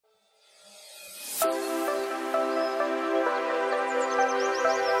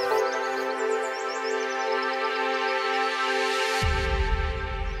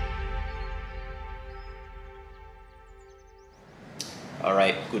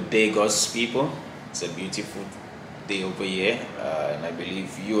Good day, God's people. It's a beautiful day over here, and I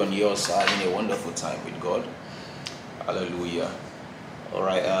believe you and yours are having a wonderful time with God. Hallelujah. All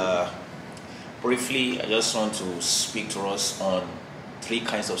right. Briefly, I just want to speak to us on three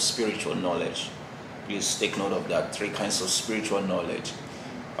kinds of spiritual knowledge. Please take note of that. Three kinds of spiritual knowledge.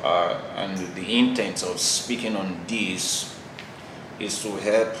 And the intent of speaking on this is to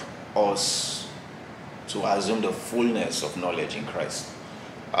help us to assume the fullness of knowledge in Christ.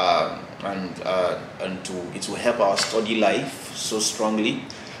 It will help our study life so strongly.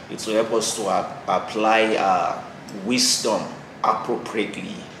 It will help us to apply wisdom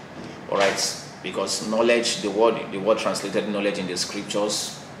appropriately. All right, because knowledge, the word translated knowledge in the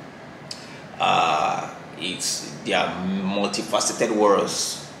scriptures, they are multifaceted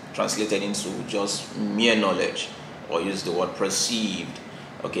words translated into just mere knowledge, or use the word perceived,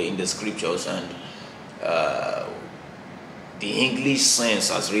 okay, in the scriptures. And the English sense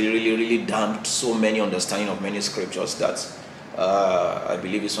has really damped so many understanding of many scriptures that I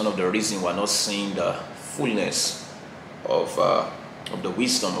believe is one of the reasons we're not seeing the fullness of the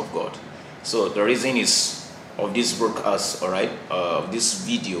wisdom of God. So the reason is of this broadcast, all right, this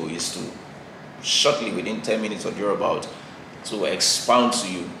video is to shortly, within 10 minutes or thereabout, to expound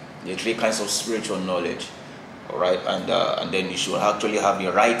to you the three kinds of spiritual knowledge, all right, and then you should actually have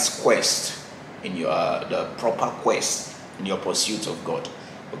the right quest in your the proper quest in your pursuit of God.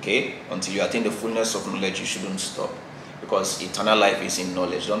 Okay, until you attain the fullness of knowledge, you shouldn't stop, because eternal life is in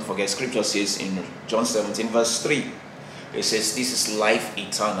knowledge. Don't forget, scripture says in John 17 verse 3, it says, this is life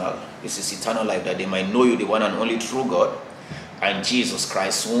eternal. This is eternal life, that they might know you, the one and only true God, and Jesus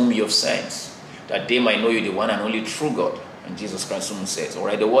Christ whom you have sent. That they might know you, the one and only true God, and Jesus Christ whom you sent. All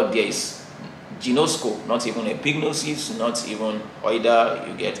right, the word there is ginosko, not even epignosis, not even oida,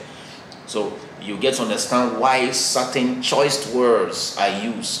 you get. So you get to understand why certain choice words are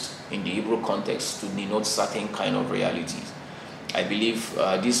used in the Hebrew context to denote certain kind of realities. I believe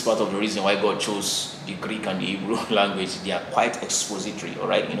this is part of the reason why God chose the Greek and the Hebrew language. They are quite expository, all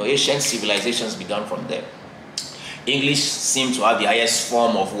right? You know, ancient civilizations began from there. English seems to have the highest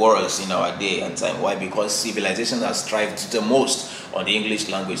form of words in our day and time. Why? Because civilization has thrived the most on the English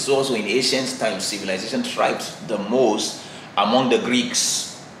language. So also in ancient times, civilization thrived the most among the Greeks.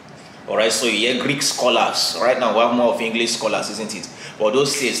 All right, so you hear Greek scholars. Right now we have more of English scholars, isn't it? But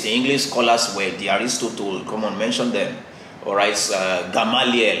those days, the English scholars were the Aristotle. Come on, mention them. All right,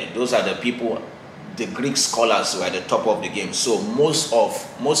 Gamaliel. Those are the people. The Greek scholars were at the top of the game. So most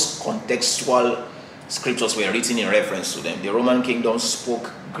contextual scriptures were written in reference to them. The Roman kingdom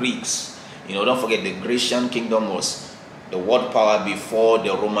spoke Greeks. You know, don't forget, the Grecian kingdom was the world power before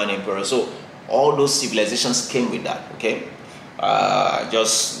the Roman emperor. So all those civilizations came with that. Okay. That's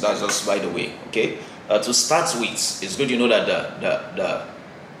just by the way. Okay, to start with, it's good you know that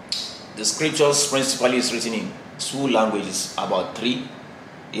the scriptures principally is written in two languages, about three,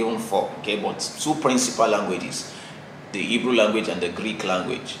 even four. Okay, but two principal languages: the Hebrew language and the Greek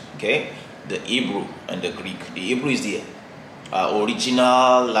language. Okay, the Hebrew and the Greek. The Hebrew is the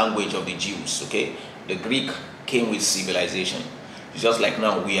original language of the Jews. Okay, the Greek came with civilization. It's just like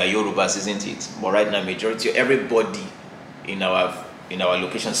now we are Yorubas, isn't it? But right now, majority, everybody in our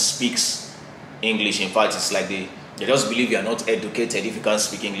location speaks English. In fact, it's like they just believe you are not educated if you can't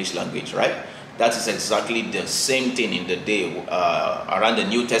speak English language, right? That is exactly the same thing in the day around the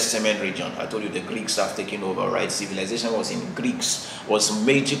New Testament region. I told you the Greeks have taken over, right? Civilization was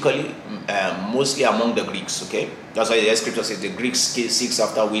mostly among the Greeks, okay? That's why the scripture says the Greeks seeks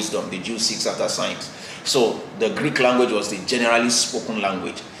after wisdom, the Jews seeks after science. So the Greek language was the generally spoken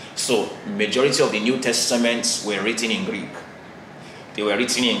language. So majority of the New Testaments were written in Greek. They were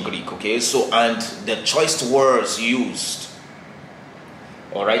written in Greek, okay? So, and the choice words used,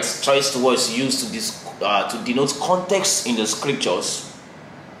 all right, choice words used to denote context in the scriptures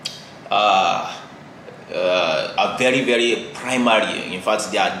are very primary. In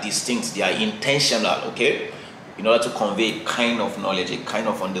fact, they are distinct, they are intentional, okay, in order to convey a kind of knowledge, a kind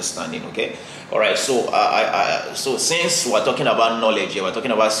of understanding, okay? All right, so so since we're talking about knowledge here, we're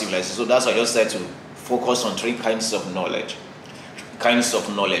talking about civilization, so that's why I just said to focus on three kinds of knowledge.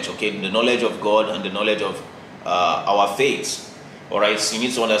 Okay, the knowledge of God and the knowledge of our faith. All right, so you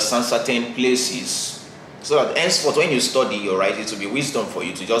need to understand certain places, so that henceforth when you study, all right, it will be wisdom for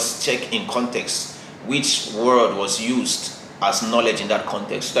you to just check in context which word was used as knowledge in that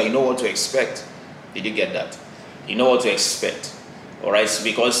context, so that you know what to expect. Did you get that? You know what to expect. All right, so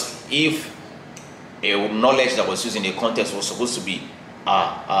because if a knowledge that was used in a context was supposed to be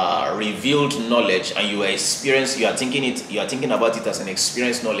revealed knowledge, and you are thinking about it as an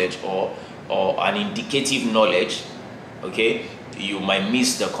experienced knowledge or an indicative knowledge, okay, you might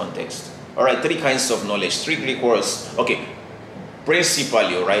miss the context. All right, three kinds of knowledge, three Greek words. Okay,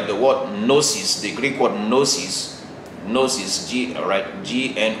 principally, all right, the word gnosis, the Greek word gnosis, all right,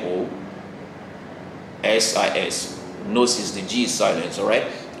 Gnosis, gnosis, the G is silent, all right,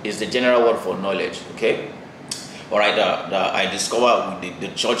 is the general word for knowledge. Okay, all right, I discovered the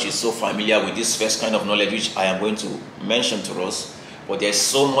church is so familiar with this first kind of knowledge, which I am going to mention to us, but there's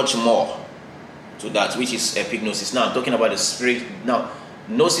so much more to that, which is epignosis. Now I'm talking about the spirit. Now,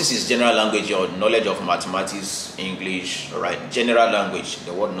 gnosis is general language or knowledge of mathematics, English, all right, general language,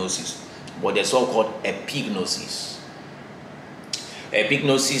 the word gnosis. But there's what called epignosis.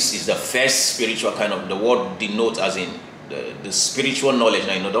 Epignosis is the first spiritual kind of, the word denotes as in the spiritual knowledge.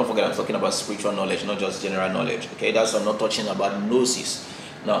 Now, don't forget I'm talking about spiritual knowledge, not just general knowledge. Okay, that's why I'm not touching about gnosis.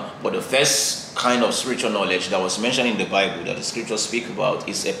 Now, but the first kind of spiritual knowledge that was mentioned in the Bible that the scriptures speak about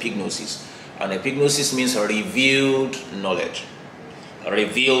is epignosis. And epignosis means revealed knowledge.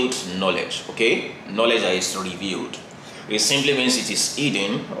 Revealed knowledge, okay? Knowledge that is revealed. It simply means it is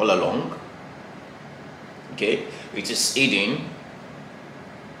hidden all along. Okay? It is hidden,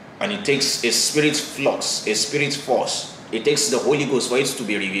 and it takes a spirit flux, a spirit force. It takes the Holy Ghost for it to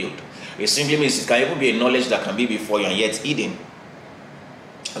be revealed. It simply means it can even be a knowledge that can be before you and yet hidden.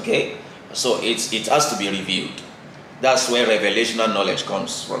 Okay? So it has to be revealed. That's where revelational knowledge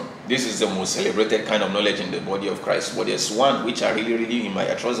comes from. This is the most celebrated kind of knowledge in the body of Christ. But there's one which I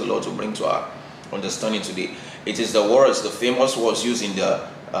I trust the Lord to bring to our understanding today. It is the words, the famous words used in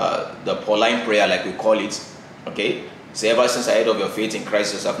the Pauline prayer, like we call it. Okay? So ever since I heard of your faith in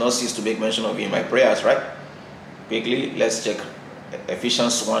Christ, I have not ceased to make mention of you in my prayers, right? Quickly, let's check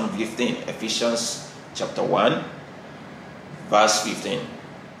Ephesians 1:15. Ephesians chapter 1, verse 15.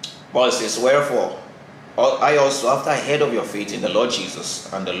 Paul says, wherefore, I also, after I heard of your faith in the Lord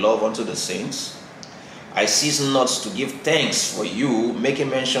Jesus and the love unto the saints, I cease not to give thanks for you, making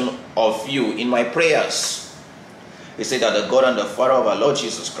mention of you in my prayers. He said that the God and the Father of our Lord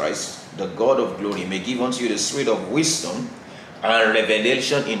Jesus Christ, the God of glory, may give unto you the spirit of wisdom and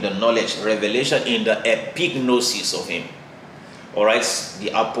revelation in the knowledge, revelation in the epignosis of him. All right, the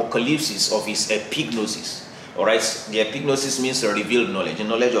apocalypse of his epignosis. All right, the epignosis means a revealed knowledge, the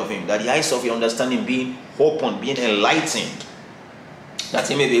knowledge of him, that the eyes of your understanding being opened, being enlightened, that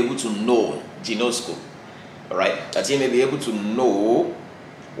he may be able to know, ginosko, all right, that he may be able to know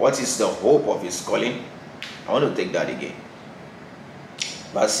what is the hope of his calling. I want to take that again.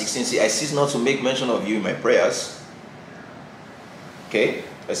 Verse 16 says, I cease not to make mention of you in my prayers. Okay,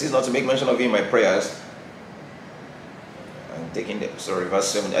 I cease not to make mention of you in my prayers. I'm taking the, sorry, verse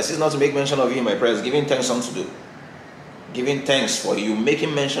 7. I cease not to make mention of you in my prayers, giving thanks unto you. Giving thanks for you,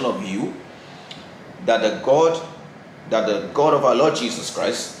 making mention of you, that the God of our Lord Jesus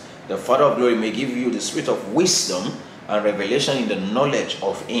Christ, the Father of glory, may give you the spirit of wisdom and revelation in the knowledge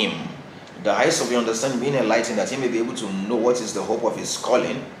of him. The eyes of your understanding being enlightened, that he may be able to know what is the hope of his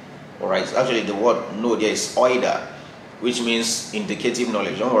calling. Alright, actually the word know there is oida, which means indicative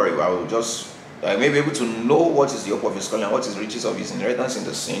knowledge. Don't worry, I may be able to know what is the hope of his calling, and what is the riches of his inheritance in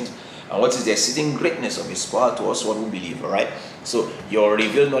the saints, and what is the exceeding greatness of his power to us what we believe. Alright, so your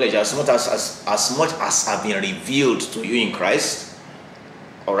revealed knowledge, as much as have been revealed to you in Christ,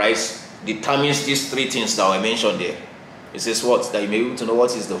 alright, determines these three things that I mentioned there. It says what? That you may be able to know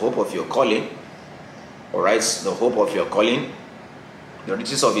what is the hope of your calling. Alright, the hope of your calling, the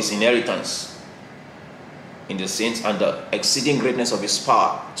riches of his inheritance in the saints, and the exceeding greatness of his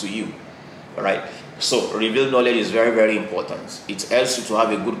power to you. Alright, so revealed knowledge is very, very important. It helps you to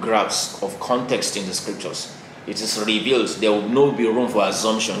have a good grasp of context in the scriptures. It is revealed. There will not be room for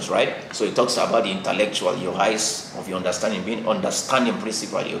assumptions, right? So it talks about the intellectual, your eyes of your understanding, being understanding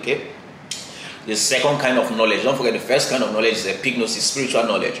principally, okay? The second kind of knowledge, don't forget, the first kind of knowledge is epignosis, spiritual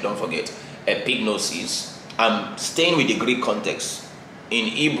knowledge, don't forget. Epignosis. I'm staying with the Greek context. In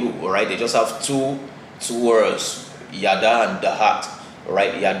Hebrew, all right, they just have two words, yada and dahat, all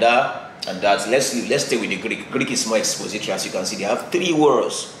right, yada and that. Let's stay with the Greek. Greek is more expository, as you can see. They have three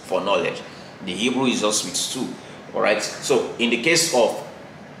words for knowledge. The Hebrew is just with two, all right. So in the case of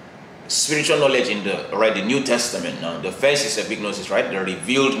spiritual knowledge in the New Testament, now the first is epignosis, right? The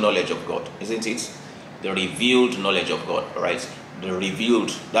revealed knowledge of God, isn't it? The revealed knowledge of God, right? The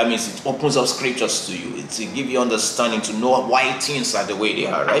revealed, that means it opens up scriptures to you. It's to give you understanding, to know why things are the way they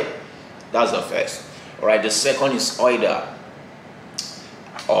are, right? That's the first. All right, the second is oida,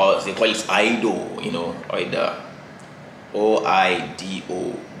 or they call it ido, you know, oida,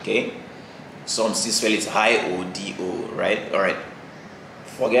 O-I-D-O, okay? Some still spell it I-O-D-O, right? All right.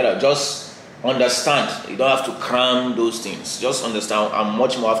 Forget it. Just understand. You don't have to cram those things. Just understand. I'm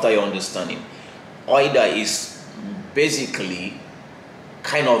much more after your understanding. Oida is basically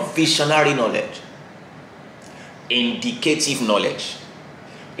kind of visionary knowledge, indicative knowledge.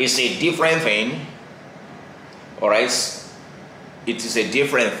 It's a different thing, all right? It is a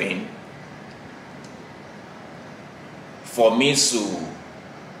different thing for me to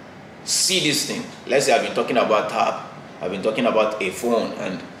see this thing. Let's say I've been talking about tab, I've been talking about a phone,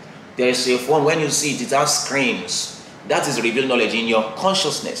 and there is a phone, when you see it, it has screens. That is revealed knowledge in your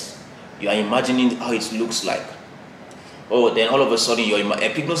consciousness. You are imagining how it looks like. Oh, then all of a sudden your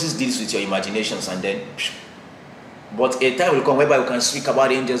epignosis deals with your imaginations, and then but a time will come whereby you can speak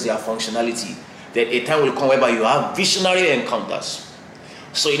about angels, their functionality. Then a time will come whereby you have visionary encounters.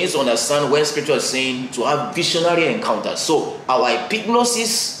 So you need to understand when scripture is saying to have visionary encounters. So our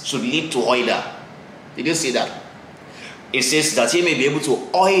epignosis should lead to oida. Did you see that? It says that he may be able to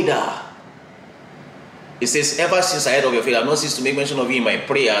oida. It says, ever since I heard of your faith, I have not ceased to make mention of you in my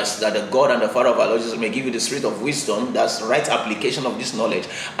prayers, that the God and the Father of our Lord Jesus may give you the spirit of wisdom, that's right application of this knowledge,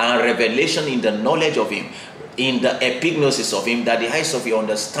 and revelation in the knowledge of him, in the epignosis of him, that the eyes of your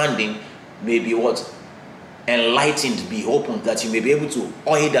understanding may be what? Enlightened, be opened, that you may be able to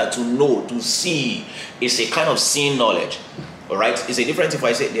oida, to know, to see. It's a kind of seeing knowledge. All right? It's a different if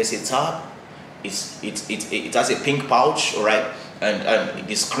I say there's a tab, it has a pink pouch, all right? And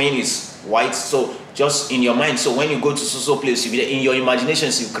the screen is white. So just in your mind, so when you go to so place, you be there, in your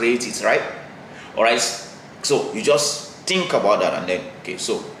imaginations you create it, right? All right? So you just think about that, and then, okay,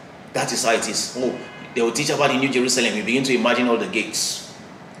 so that is how it is. Oh, they will teach about the New Jerusalem. You begin to imagine all the gates.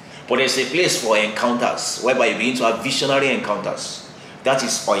 But there's a place for encounters, whereby you begin to have visionary encounters. That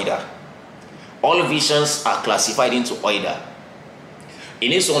is oida. All visions are classified into oida. You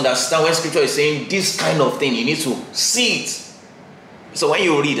need to understand when scripture is saying this kind of thing, you need to see it. So when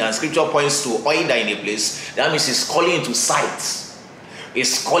you read and scripture points to oida in a place, that means it's calling you to sight.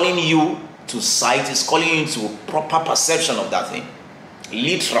 It's calling you to sight. It's calling you to proper perception of that thing.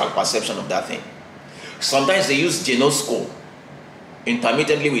 Literal perception of that thing. Sometimes they use ginosko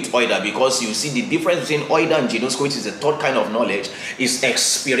intermittently with oida, because you see the difference between oida and ginosko, which is the third kind of knowledge, is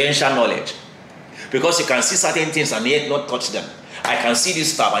experiential knowledge. Because you can see certain things and yet not touch them. I can see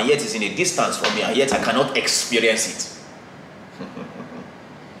this star and yet it's in a distance from me, and yet I cannot experience it.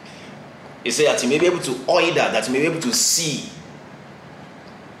 He said that you may be able to oida, that you may be able to see.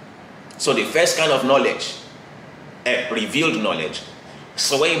 So the first kind of knowledge, revealed knowledge.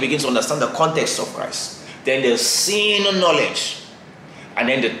 So when you begin to understand the context of Christ, then the seeing knowledge, and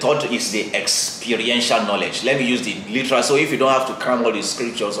then the third is the experiential knowledge. Let me use the literal, so if you don't have to cram all the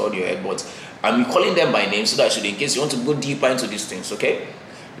scriptures on your head, but I'm calling them by name so that in case you want to go deeper into these things, okay?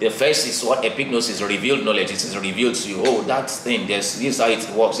 The first is what epignosis, revealed knowledge. It is revealed to you. Oh, that thing, this is how it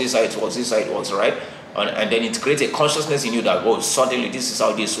works, this is how it works, this is how it works, right? And then it creates a consciousness in you that, oh, suddenly this is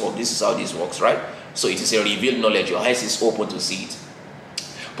how this works, this is how this works, right? So it is a revealed knowledge. Your eyes is open to see it.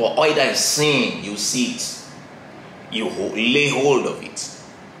 But oida is seeing, you see it. You lay hold of it.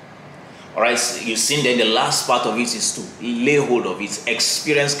 All right, so you see, then the last part of it is to lay hold of it,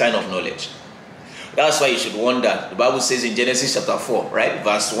 experience kind of knowledge. That's why you should wonder. The Bible says in Genesis chapter 4, right,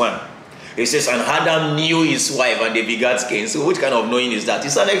 verse 1, it says, and Adam knew his wife and they begat Cain. So which kind of knowing is that?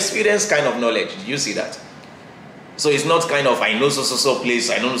 It's an experience kind of knowledge. Did you see that? So it's not kind of, I know so place,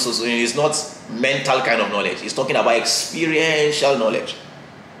 I know so. It's not mental kind of knowledge. It's talking about experiential knowledge.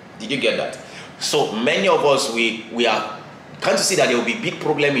 Did you get that? So many of us, we are, can't you see that there will be big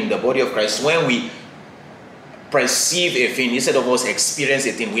problem in the body of Christ when we perceive a thing instead of us experience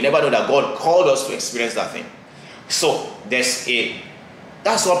a thing. We never know that God called us to experience that thing. So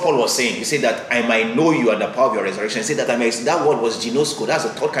that's what Paul was saying. He said that I might know you and the power of your resurrection. He said that word was ginosko. That's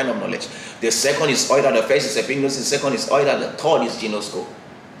the third kind of knowledge. The second is oida. The first is epignosis. The second is oida. The third is ginosko.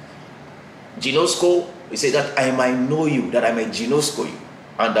 Ginosko, he said that I might know you, that I might ginosko you,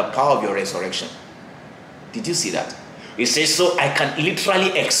 and the power of your resurrection. Did you see that? He says, so I can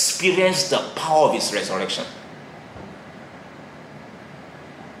literally experience the power of his resurrection.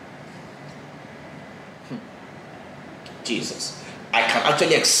 Jesus. I can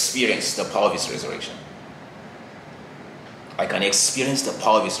actually experience the power of his resurrection. I can experience the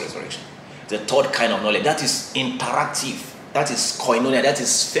power of his resurrection. The third kind of knowledge, that is interactive, that is koinonia, that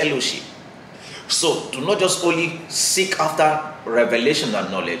is fellowship. So do not just only seek after revelation and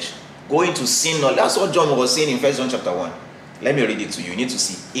knowledge, go into sin knowledge. That's what John was saying in 1 John chapter 1. Let me read it to you. You need to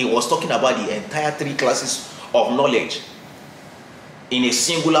see. He was talking about the entire three classes of knowledge in a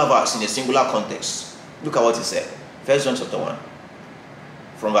singular verse, in a singular context. Look at what he said. 1 John chapter 1.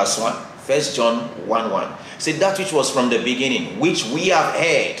 From verse 1. 1 John 1:1. Say that which was from the beginning, which we have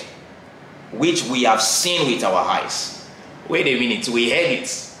heard, which we have seen with our eyes. Wait a minute, we heard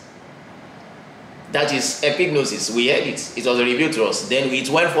it. That is epignosis. We heard it. It was revealed to us. Then it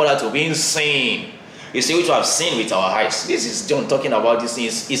went further to being seen. You see, which we have seen with our eyes. This is John talking about this.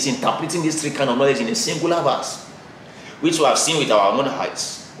 He's interpreting these three kinds of knowledge in a singular verse. Which we have seen with our own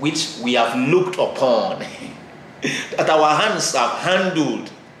eyes. Which we have looked upon. That our hands have handled.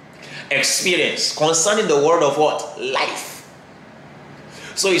 Experience. Concerning the word of what? Life.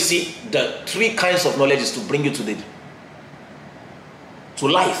 So you see, the three kinds of knowledge is to bring you to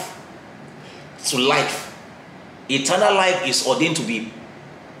life. To life. Eternal life is ordained to be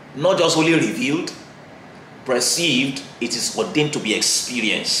not just only revealed, perceived, it is ordained to be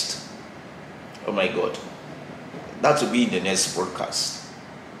experienced. Oh my God. That will be in the next broadcast.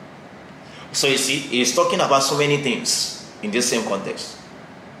 So you see, he's talking about so many things in this same context.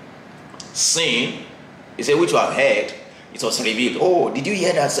 Saying, he said, which you have heard, it was revealed. Oh, did you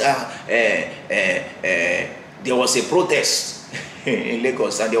hear that there was a protest in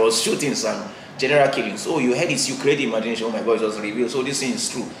Lagos and there was shootings and general killings? Oh, you heard it, you create imagination. Oh my God, it was revealed. So this thing is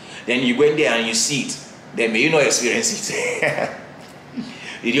true. Then you go in there and you see it. Then may you not experience it.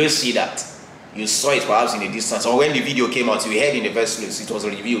 Did you see that? You saw it perhaps in the distance. Or when the video came out, you heard in the first place, it was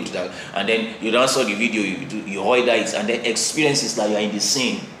revealed that. And then you don't saw the video, you heard it, and then experiences that you are in the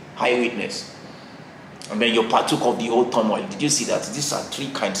scene, high witness. And then you partook of the whole turmoil. Did you see that? These are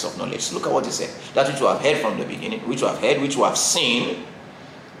three kinds of knowledge. Look at what he said. That which you have heard from the beginning, which you have heard, which you have seen,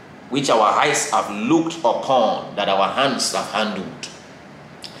 which our eyes have looked upon, that our hands have handled.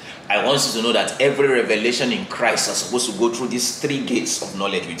 I want you to know that every revelation in Christ is supposed to go through these three gates of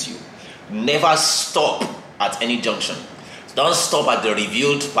knowledge with you. Never stop at any junction. Don't stop at the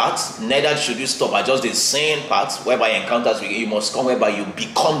revealed part. Neither should you stop at just the same part, whereby encounters with you must come, whereby you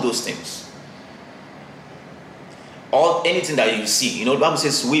become those things. Or anything that you see. You know, the Bible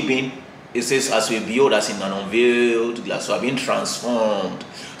says, weeping, it says, as we behold as in an unveiled glass, we are being transformed.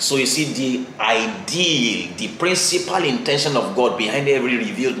 So you see, the ideal, the principal intention of God behind every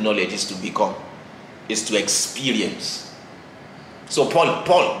revealed knowledge is to become, is to experience. So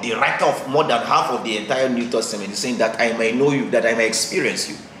Paul, the writer of more than half of the entire New Testament, is saying that I may know you, that I may experience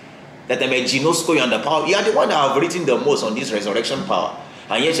you, that I may ginosko you and the power. You are the one that have written the most on this resurrection power.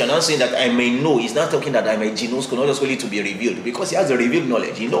 And yet you're not saying that I may know. He's not talking that I may ginosko, not just only to be revealed, because he has the revealed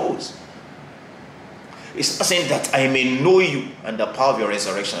knowledge. He knows. He's not saying that I may know you and the power of your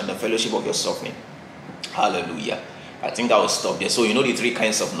resurrection and the fellowship of your suffering. Hallelujah. I think I will stop there. So you know the three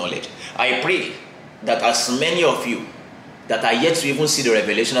kinds of knowledge. I pray that as many of you that are yet to even see the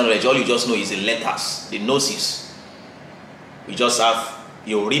revelation knowledge, all you just know is the letters, the gnosis. You just have,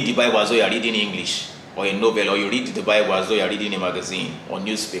 you read the Bible as though you are reading English or a novel, or you read the Bible as though you are reading a magazine or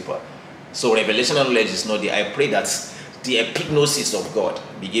newspaper. So revelation knowledge is not there. I pray that the epignosis of God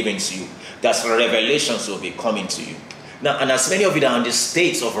be given to you, that revelations will be coming to you. Now, and as many of you are on the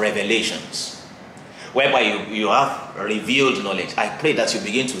states of revelations, whereby you have revealed knowledge, I pray that you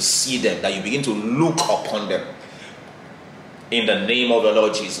begin to see them, that you begin to look upon them. In the name of the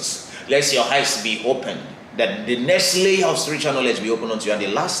Lord Jesus, let your eyes be opened, that the next layer of spiritual knowledge be opened unto you. And the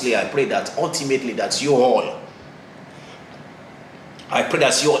last layer, I pray that ultimately that you all, I pray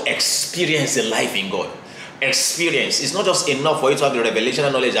that you all experience the life in God. Experience. It's not just enough for you to have the revelation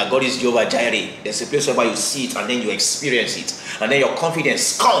and knowledge that God is Jehovah Jireh. There's a place where you see it and then you experience it. And then your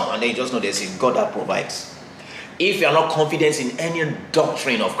confidence comes and then you just know there's a God that provides. If you are not confident in any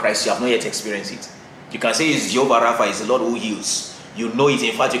doctrine of Christ, you have not yet experienced it. You can say it's Jehovah Rapha, it's the Lord who heals. You know it.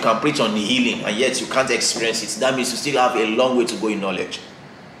 In fact, you can preach on the healing and yet you can't experience it. That means you still have a long way to go in knowledge.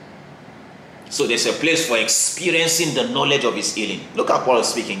 So there's a place for experiencing the knowledge of his healing. Look at Paul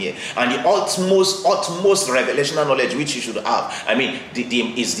speaking here. And the utmost revelational knowledge which you should have, I mean,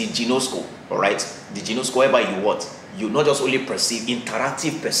 is the ginosko, all right? The ginosko, whereby you what? You not just only perceive,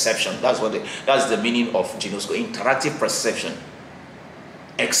 interactive perception. That's the meaning of ginosko, interactive perception.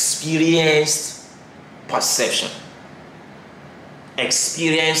 Experienced perception.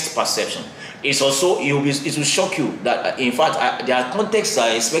 Experienced perception. It's also, it will shock you that in fact there are contexts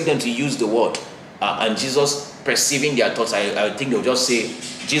I expect them to use the word and Jesus perceiving their thoughts. I think they'll just say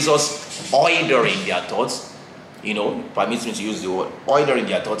Jesus ordering their thoughts, you know, permits me to use the word ordering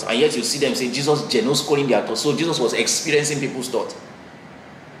their thoughts, and yet you see them say Jesus genoskoing their thoughts. So Jesus was experiencing people's thoughts.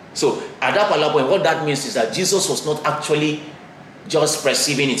 So at that point, what that means is that Jesus was not actually just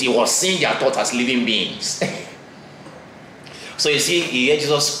perceiving it, he was seeing their thoughts as living beings. So you see, you hear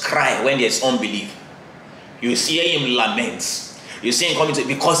Jesus cry when there's unbelief. You see him lament. You see him coming to,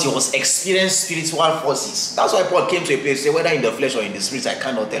 because he was experiencing spiritual forces. That's why Paul came to a place, say, whether in the flesh or in the spirit, I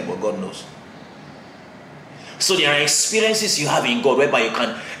cannot tell, but God knows. So there are experiences you have in God whereby you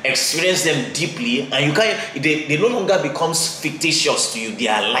can experience them deeply, and you can, they no longer becomes fictitious to you, they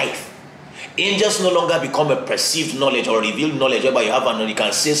are life. Angels no longer become a perceived knowledge or revealed knowledge whereby you have and you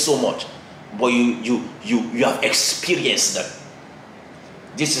can say so much, but you have experienced that.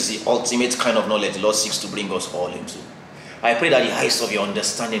 This is the ultimate kind of knowledge the Lord seeks to bring us all into. I pray that the eyes of your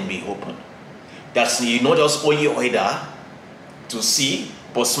understanding be open. That you not just only order to see,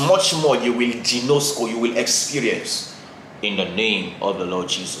 but much more you will ginosko, you will experience in the name of the Lord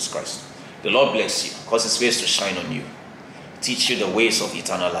Jesus Christ. The Lord bless you, cause his face to shine on you, teach you the ways of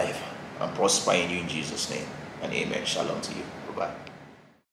eternal life, and prosper in you in Jesus' name. And amen. Shalom to you. Bye-bye.